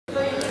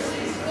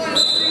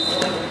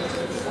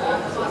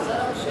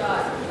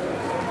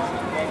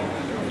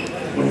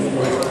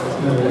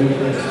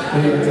Come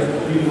on,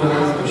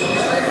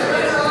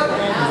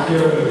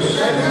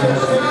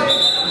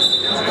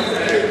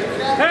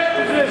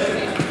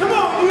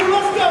 you,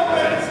 let's go,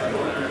 man.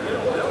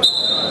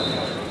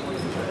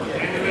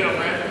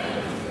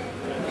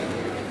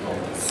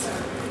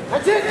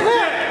 That's it,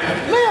 Liam!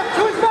 Liam,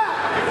 to his back!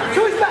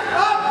 To his back!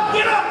 Up!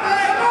 Get up,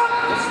 man! Up!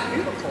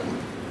 Beautiful.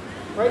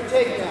 Great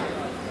takedown.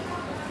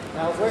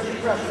 Now, where's your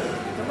pressure?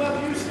 Come up,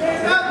 you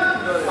stand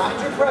up! Find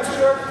your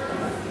pressure.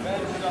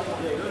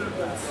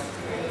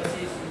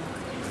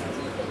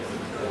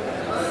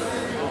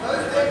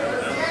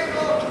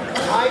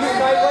 Nice,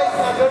 sideways.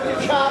 Now go to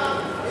your chop.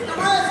 Hit the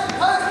wrist.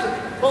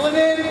 Pull it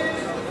in.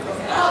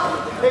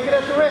 Take it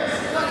at the wrist.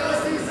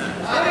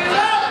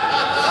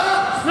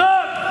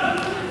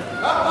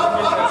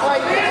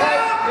 Tight.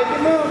 Make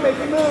it move. Make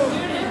it move.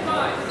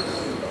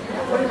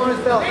 Put him on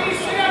his belt.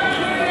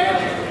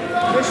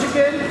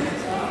 Michigan.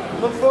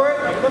 Look for it.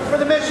 Look for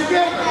the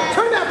Michigan.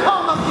 Turn that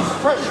palm up. Keep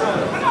pressure on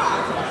it.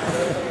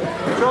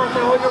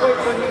 Jonathan, all your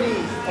weights on your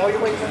knees. All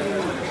your weights on your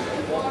knees.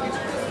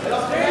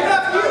 Stand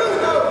up, you!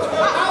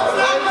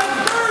 Outside left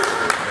first!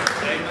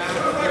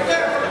 Right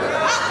there.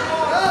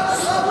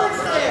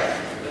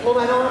 Pull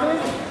that arm in.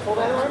 Pull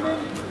that arm in.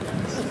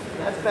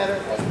 That's better.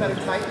 That's better.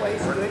 Tight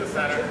waist. Good.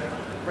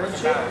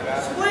 Wrench it.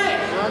 Swing!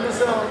 You're on the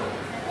zone.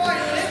 Pull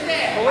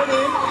it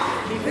in.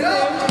 Keep it in.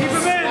 Keep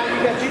him in.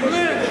 Keep him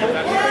in. Be smart.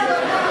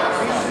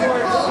 Be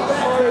smart.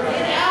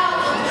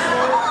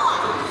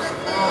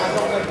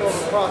 Don't let go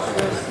across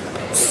this.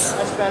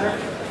 That's better.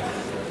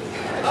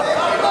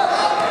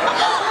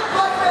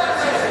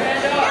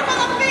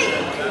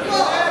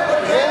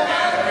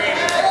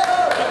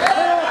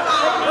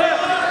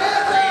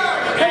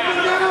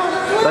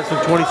 Less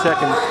than 20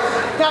 seconds.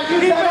 Now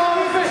use that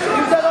arm with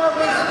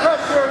the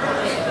pressure.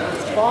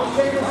 Long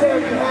chain is there,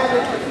 you have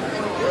it.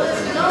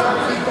 You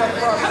gotta keep that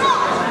pressure.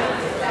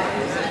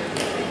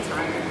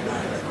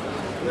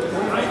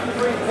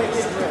 Free, take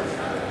his wrist.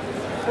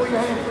 Pull your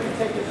hand free,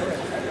 take his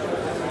wrist.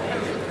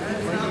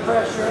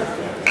 Pressure.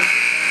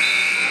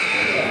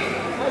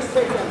 Nice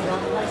takedown, John.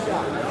 Nice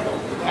job.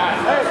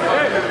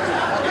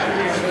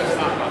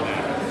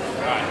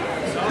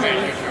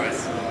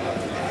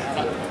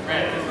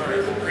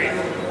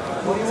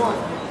 What do you want?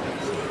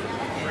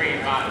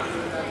 3, 5.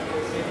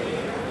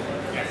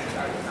 Yes.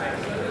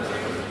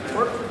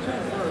 Work for 2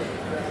 first.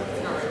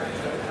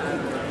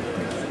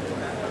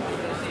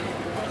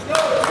 Let's go.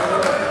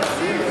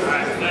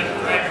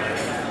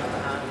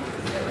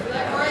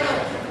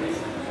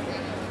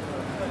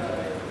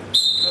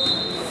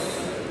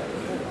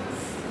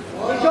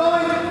 Keep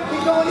going.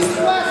 Keep going. East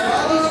west.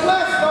 East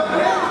west.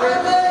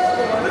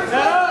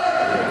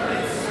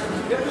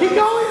 Keep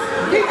going.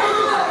 Keep going.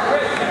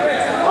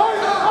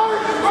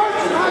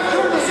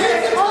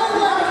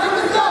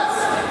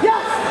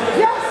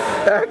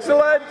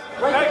 Excellent.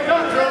 Right there,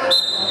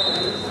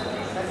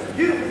 That's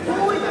beautiful.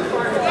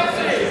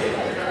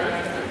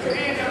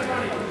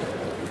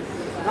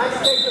 Nice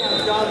takedown,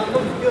 John. You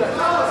look good.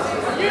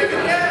 You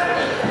can get it.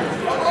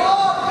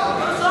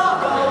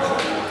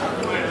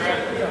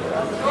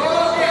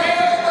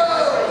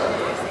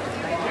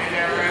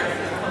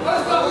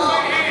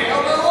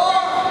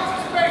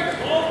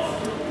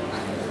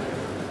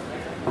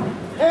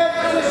 Head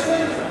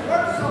position.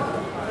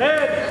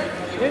 Head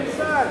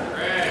inside.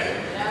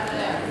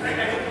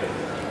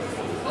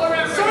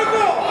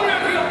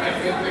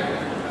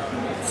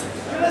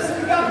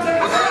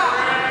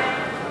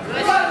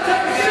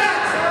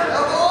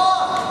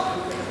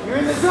 You're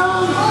in the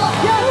zone.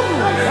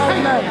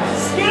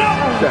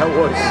 That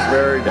was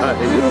very nice.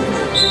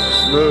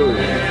 Smooth.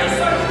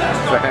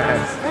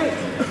 Fast.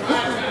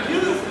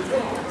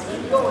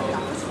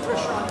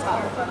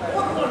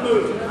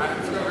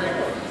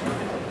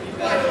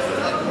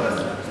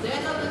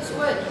 Stand up and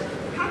switch.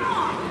 Come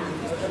on.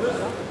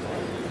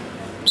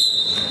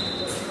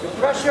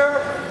 Pressure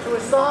to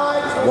his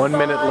side. 1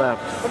 minute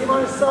left. Put him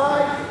on his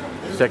side.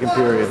 Second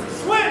period.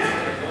 Switch!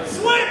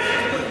 Switch!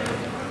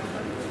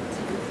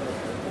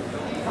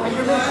 Find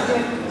your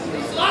Michigan.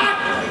 Slide!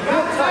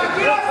 Real tight,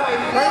 real tight.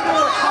 Right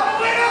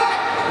there.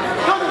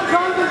 Coming,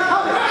 coming,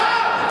 coming.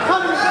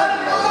 Coming,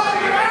 coming.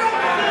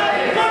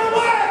 Run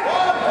away!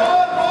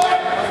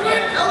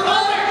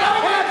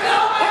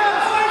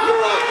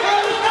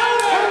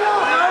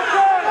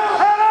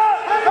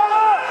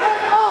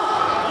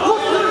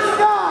 Look to the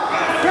sky.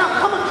 Now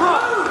come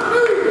across.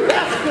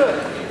 That's good.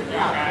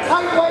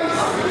 Tight waist.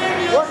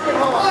 Working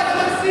hard.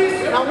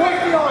 Now work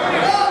the arm.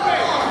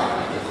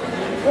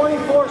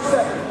 24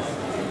 seconds.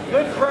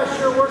 Good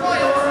pressure. Work the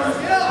arm.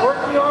 Work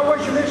the arm.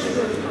 Where's your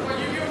Michigan?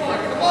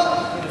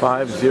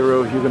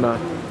 5-0 Huguenot.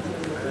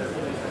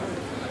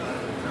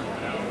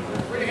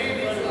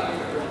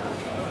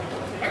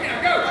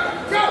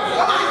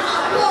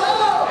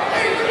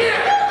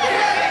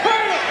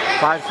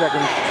 Five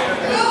seconds.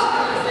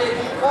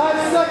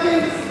 5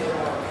 seconds.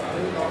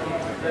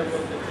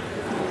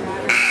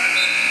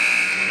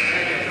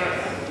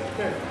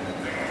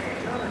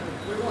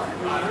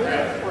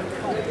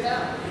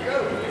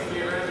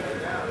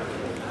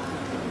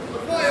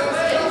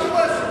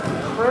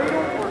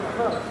 Cradle or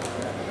cut?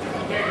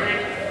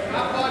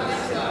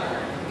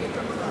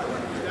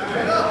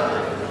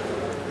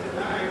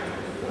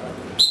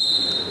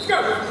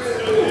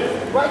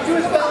 Right to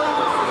his belly.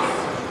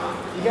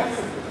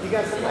 You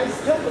got some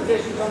nice tilt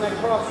positions on that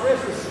cross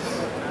wrist.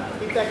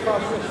 Keep that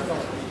cross wrist going.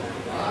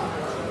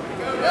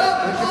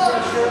 Where's your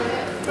pressure?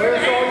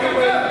 Where's all your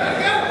weight?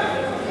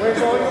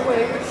 Where's all your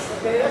weight?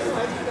 Okay, that's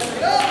nice.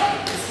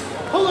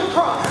 Pull it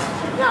across.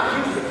 Now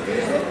use it.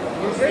 Use it.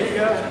 Use it.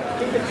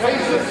 Keep it tight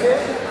to his hip.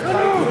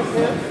 Tight to his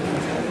hip.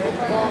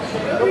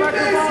 Go back to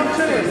the ball and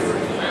finish.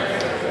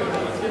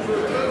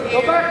 Go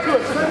back to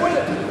it. Stay with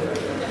it.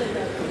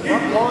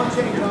 Ball and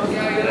change on.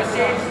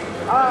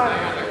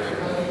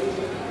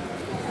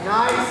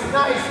 Nice,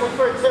 nice. Look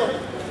for a tilt.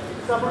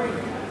 Submarine.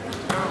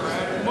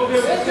 Move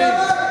it. Let's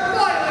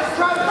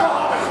try the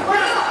cross.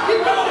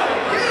 Keep going.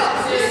 Get up.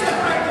 Step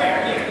right there.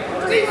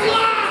 He's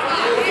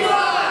live. He's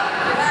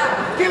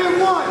live. Give him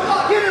one.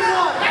 Give him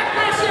one.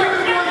 Give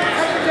him one and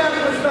take him down to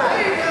his back.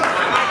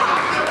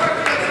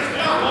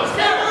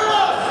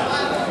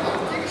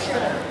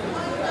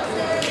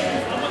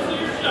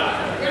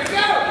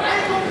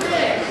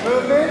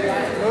 Movement.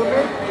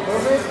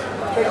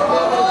 Take him down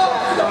to his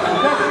back.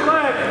 Protect your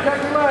leg.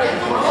 Protect your leg.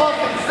 Up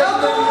and step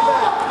him down to your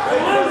back.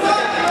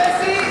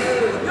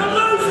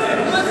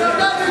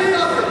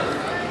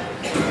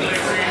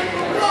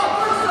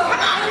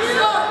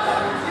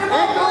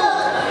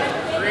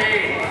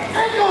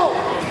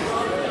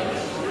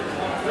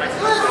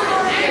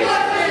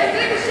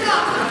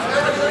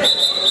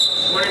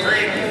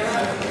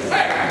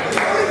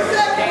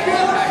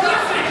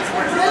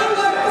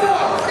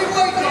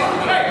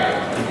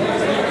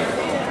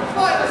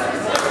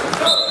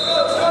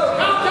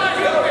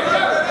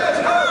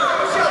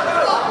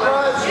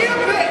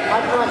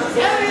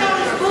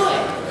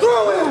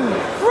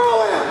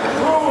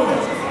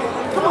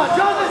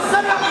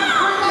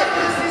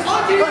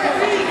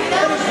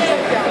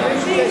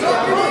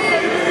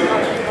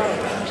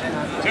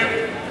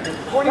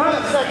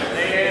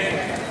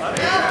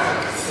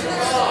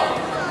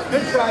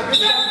 Good try, good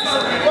try.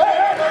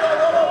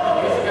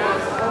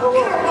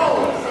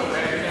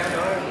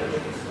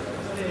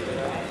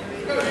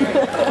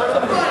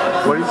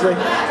 What do you say?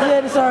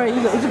 Yeah, sorry.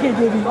 It's okay,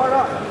 baby. Start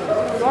up.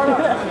 Start up.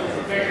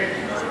 Ready.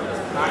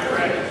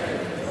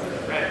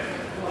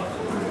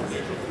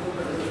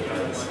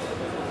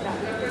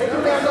 Take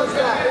him down those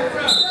guys.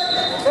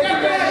 Take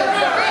him down those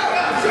guys.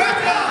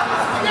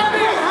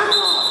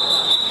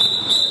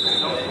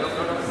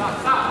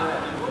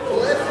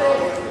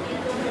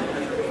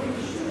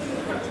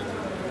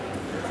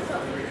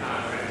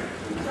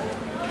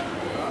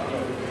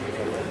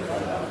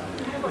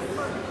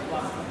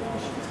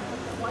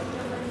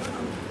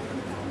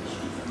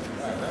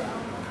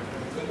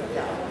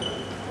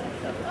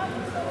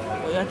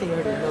 I think I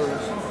heard his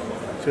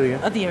nose. Say it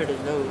again? I think I heard his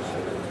nose.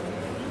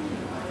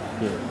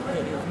 Yeah.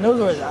 His nose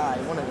or his eye,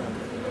 one of them.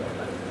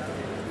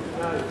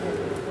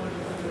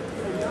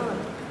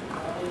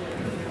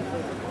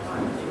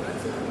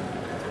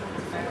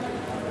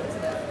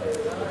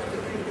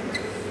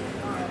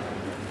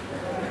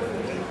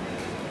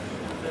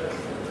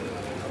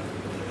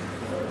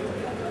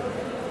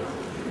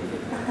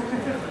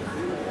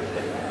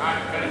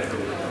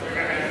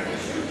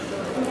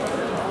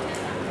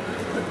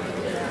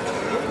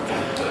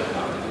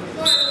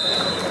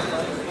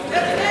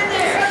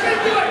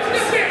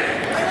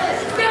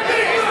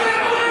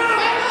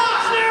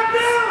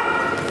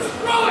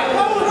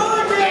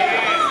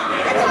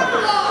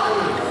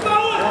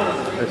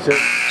 That's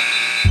it.